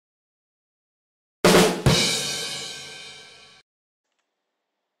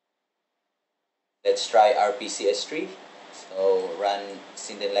let's try RPCS3. So run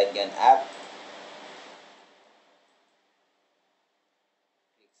Sinden Lightgun app.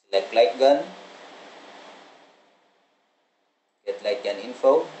 Select Lightgun. Get Lightgun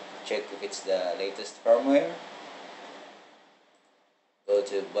info. Check if it's the latest firmware. Go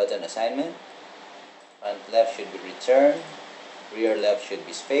to button assignment. Front left should be return. Rear left should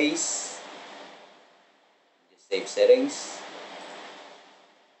be space. Just save settings.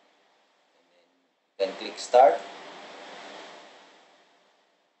 And then you can click start.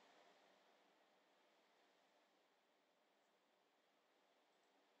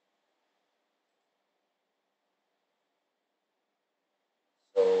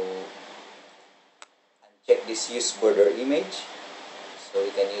 So uncheck this use border image. So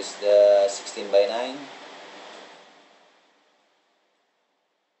we can use the 16:9.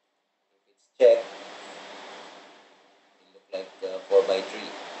 If it's checked, it looks like the 4:3.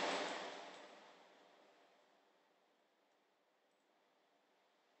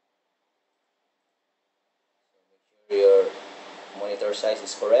 So make sure your monitor size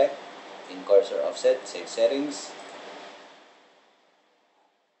is correct. In cursor offset, save settings.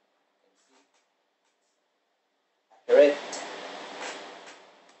 Accurate.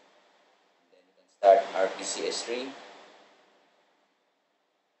 Start RPCS3,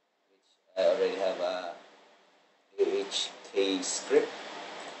 which I already have a AHK Script.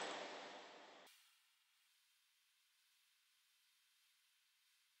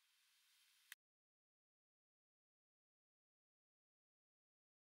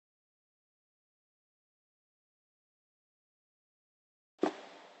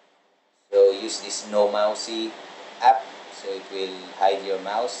 So use this no mousy app, so it will hide your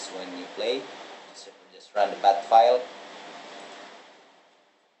mouse when you play. Just run the bat file.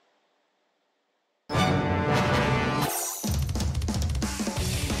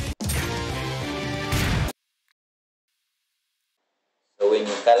 So when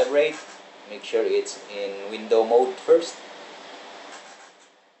you calibrate, make sure it's in window mode first.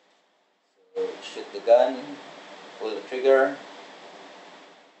 So shoot the gun, pull the trigger.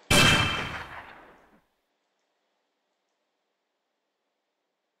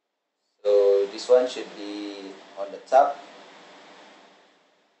 So this one should be on the top.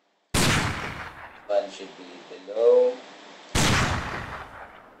 This one should be below.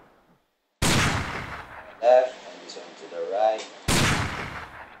 Left, and this one to the right.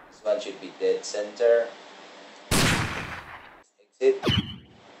 This one should be dead center. Exit.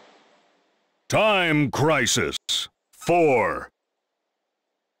 Time crisis 4.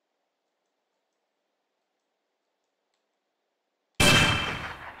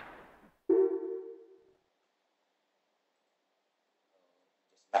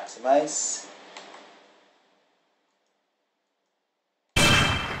 Maximize.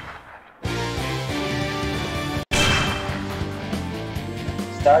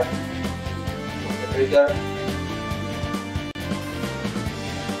 Start. Pull the trigger.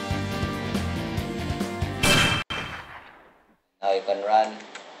 Now you can run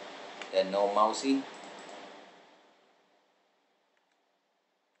the no mousy.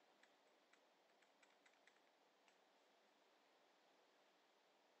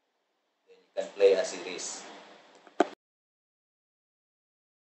 Can play as it is.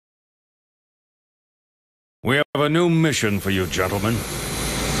 We have a new mission for you, gentlemen.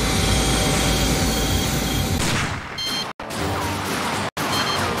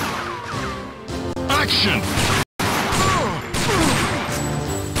 Action!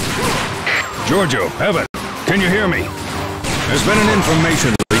 Giorgio, Evan, can you hear me? There's been an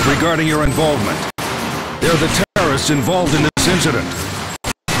information leak regarding your involvement. They're the terrorists involved in this incident.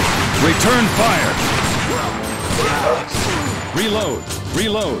 Return fire! Reload!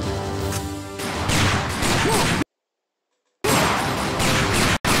 Reload!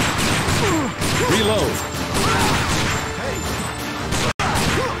 Reload!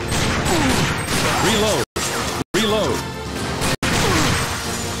 Reload! Reload!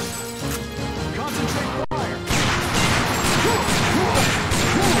 Concentrate fire!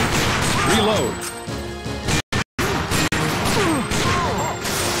 Reload!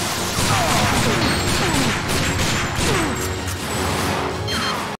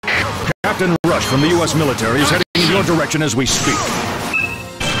 Captain Rush from the U.S. military is heading in your direction as we speak.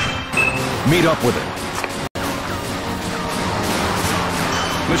 Meet up with him.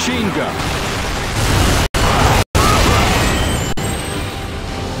 Machine gun.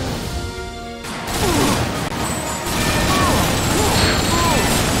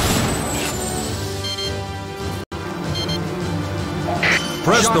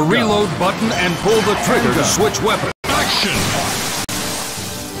 Press the reload button and pull the trigger to switch weapon. Action!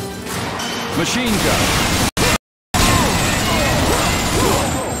 Machine gun.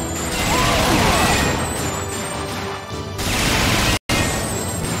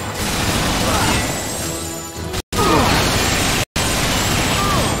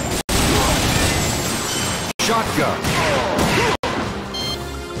 Shotgun.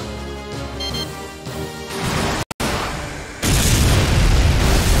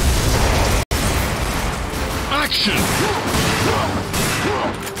 Action.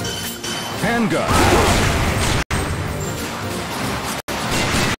 Handgun.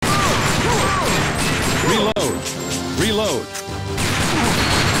 Reload. Reload.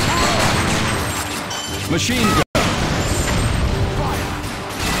 Machine gun.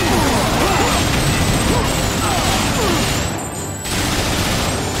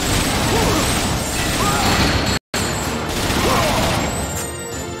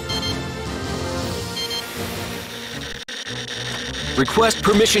 Request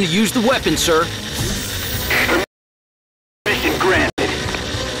permission to use the weapon, sir. Permission granted.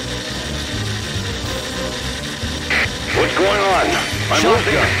 What's going on? I'm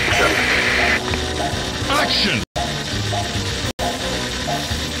losing action.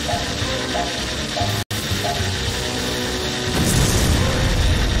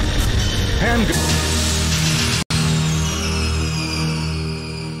 Handgun.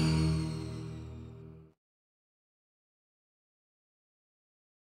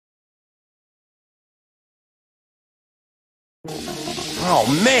 Oh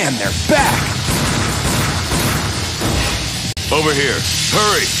man, they're back! Over here.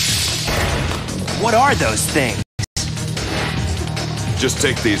 Hurry! What are those things? Just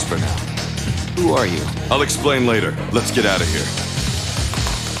take these for now. Who are you? I'll explain later. Let's get out of here.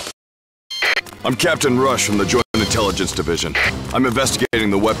 I'm Captain Rush from the Joint Intelligence Division. I'm investigating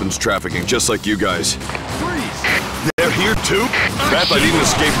the weapons trafficking, just like you guys. Freeze! They're here too? Beth, I need an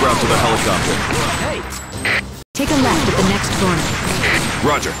escape route to the helicopter. Hey! Take a left at the next corner.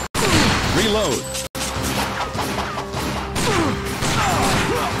 Roger. Reload.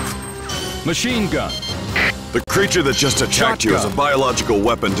 Machine gun. The creature that just attacked you is a biological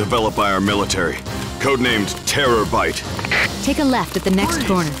weapon developed by our military, codenamed Terror Bite. Take a left at the next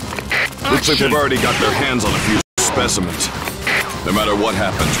corner. Looks like they've already got their hands on a few specimens. No matter what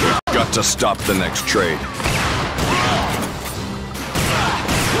happens, we've got to stop the next trade.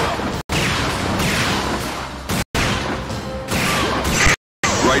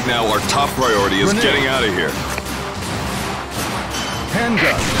 Right now, our top priority is getting out of here.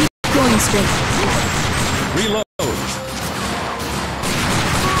 Handgun. Keep going straight. Reload.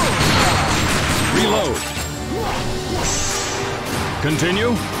 Reload.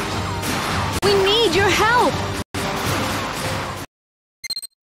 Continue. We need your help!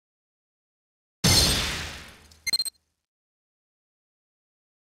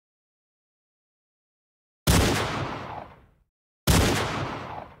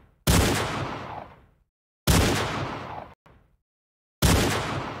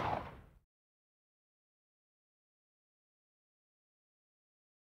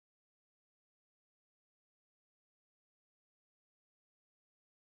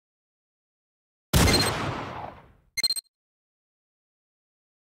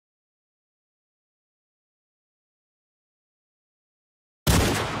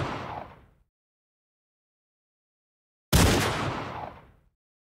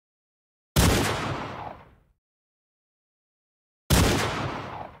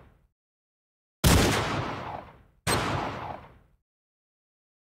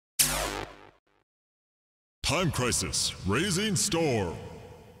 Time Crisis, Razing Storm.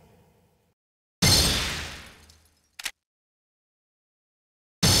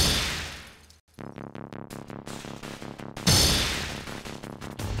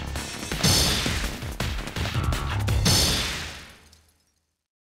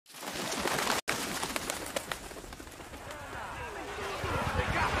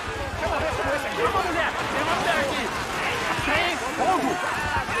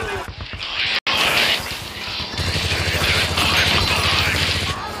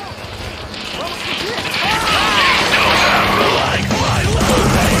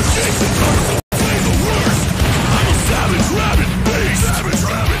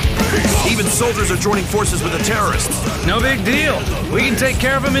 Soldiers are joining forces with the terrorists. No big deal. We can take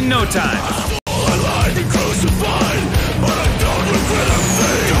care of them in no time.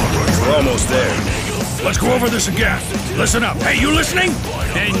 We're almost there. Let's go over this again. Listen up. Hey, you listening?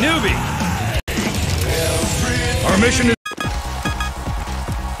 Hey, newbie. Our mission is...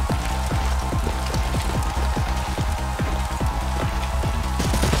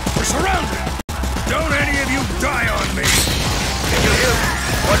 We're surrounded. Don't any of you die on me. Can you hear me?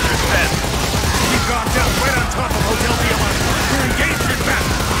 What's your sense? gone down right on top of Hotel Diamante. We're engaged in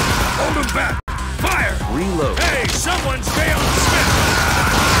battle. Hold them back. Fire! Reload. Hey, someone stay on Smith!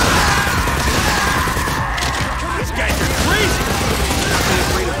 These guys are crazy!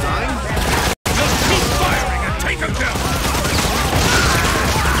 Afraid of dying? Just keep firing and take them down!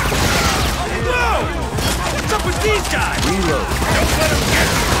 Whoa! What's up with these guys? Reload. Don't let them get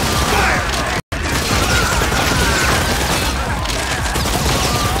you! Fire!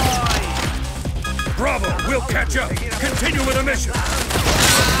 Bravo, we'll catch up. Continue with the mission.